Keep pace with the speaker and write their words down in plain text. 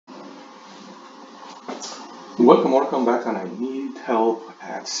Welcome back, and I need help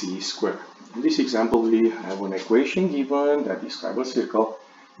at c squared. In this example, we have an equation given that describes a circle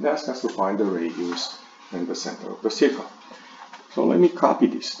and asks us to find the radius and the center of the circle. So let me copy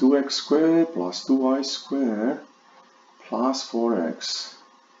this. 2x squared plus 2y squared plus 4x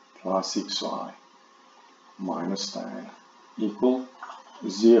plus 6y minus 10 equal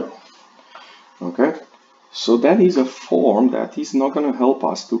 0. Okay? So that is a form that is not going to help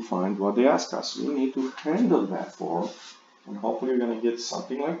us to find what they ask us. We need to handle that form, and hopefully we're going to get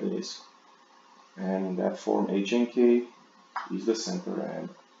something like this. And in that form, h and k is the center and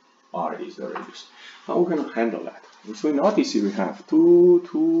r is the radius. How are we going to handle that? If we notice here we have 2,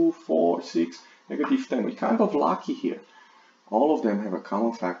 2, 4, 6, negative 10. We're kind of lucky here. All of them have a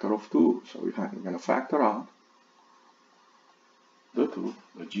common factor of 2. So we're going to factor out the 2,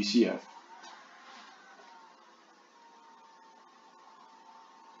 the GCF.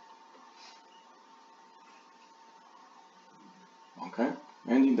 Okay,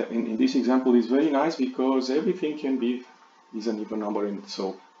 and in this example is very nice because everything is an even number, and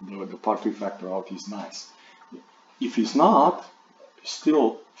so the part we factor out is nice. If it's not,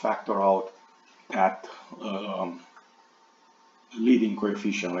 still factor out that leading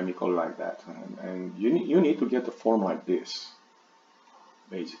coefficient, let me call it like that, and you need to get a form like this,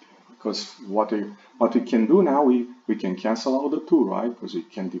 basically, because what we can do now, we can cancel out the 2, right, because we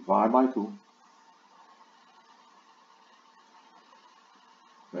can divide by 2.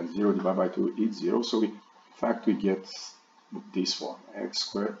 And 0 divided by 2 is 0, so in fact we get this form: x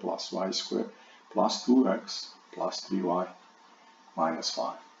squared plus y squared plus 2x plus 3y minus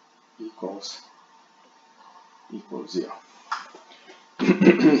 5 equals 0.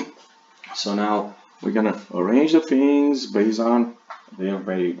 So now we're going to arrange the things based on their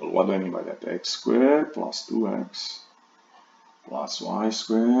variable. What do I mean by that? X squared plus 2x plus y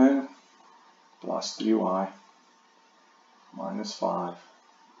squared plus 3y minus 5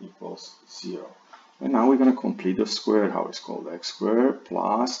 equals 0. And now we're going to complete the square, how it's called: x squared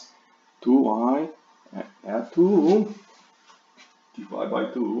plus 2y add 2 divided by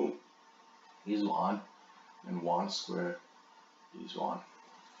 2 is 1, and 1 squared is 1.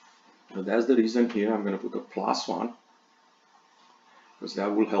 So that's the reason here I'm going to put a plus 1, because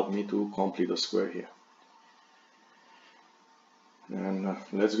that will help me to complete the square here. And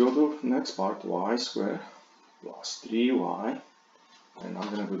let's go to the next part: y squared plus 3y. And I'm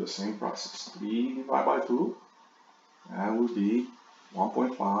going to do the same process. 3 divided by 2, that will be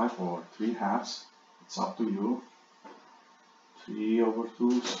 1.5 or 3 halves. It's up to you. 3 over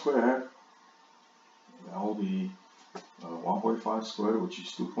 2 squared, that will be 1.5 squared, which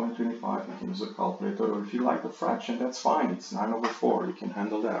is 2.25. You can use a calculator, or if you like the fraction, that's fine. It's 9 over 4. You can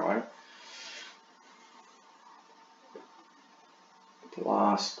handle that, right?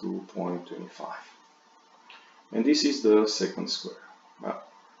 Plus 2.25. And this is the second square.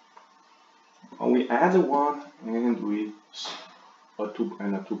 Well, we add a 1 and we a 2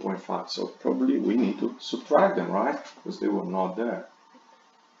 and a 2.5, so probably we need to subtract them, right? Because they were not there.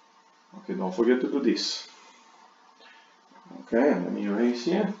 Okay, don't forget to do this. Okay, and let me erase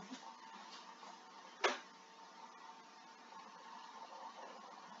here.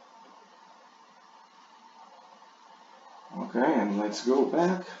 Okay, and let's go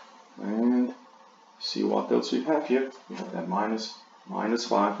back and see what else we have here. We have that minus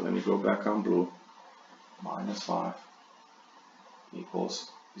 5. Let me go back on blue. Minus 5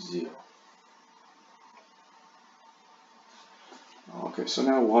 equals 0. Okay, so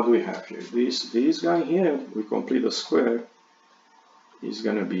now what do we have here? This guy here, we complete the square, is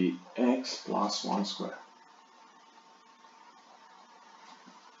going to be x plus 1 square.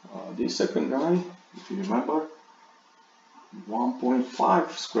 This second guy, if you remember,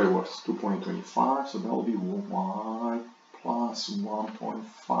 1.5 square was 2.25, so that will be y plus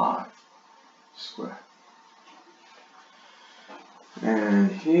 1.5 square. And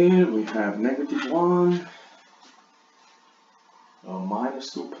here we have negative 1, minus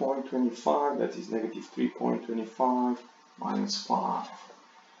 2.25, that is negative 3.25, minus 5,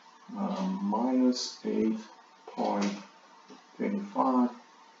 minus 8.25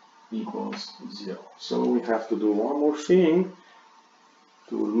 equals 0. So we have to do one more thing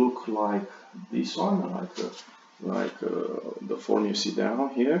to look like this one, like the form you see down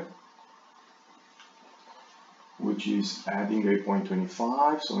here, which is adding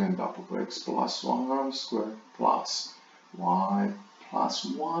 8.25, so we end up with x plus 1 squared plus y plus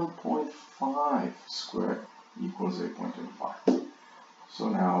 1.5 squared equals 8.25. So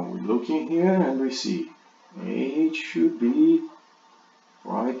now we look in here and we see h should be,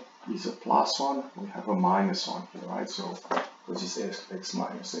 right, is a plus 1, we have a minus 1 here, right? So because it's x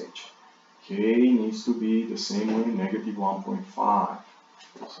minus h. K needs to be the same way, negative 1.5.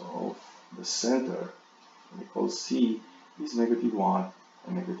 So the center, we call C, is negative 1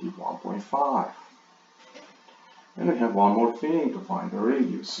 and negative 1.5. And we have one more thing to find the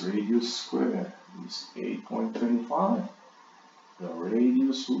radius. Radius squared is 8.25. The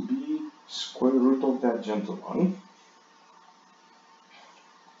radius will be square root of that gentleman.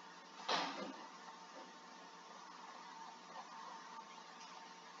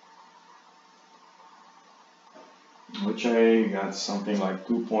 Which I got something like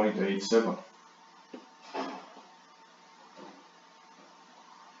 2.87.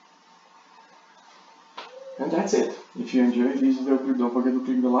 And that's it. If you enjoyed this video, don't forget to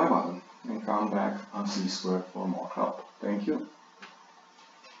click the like button and come back on C-Square for more help. Thank you.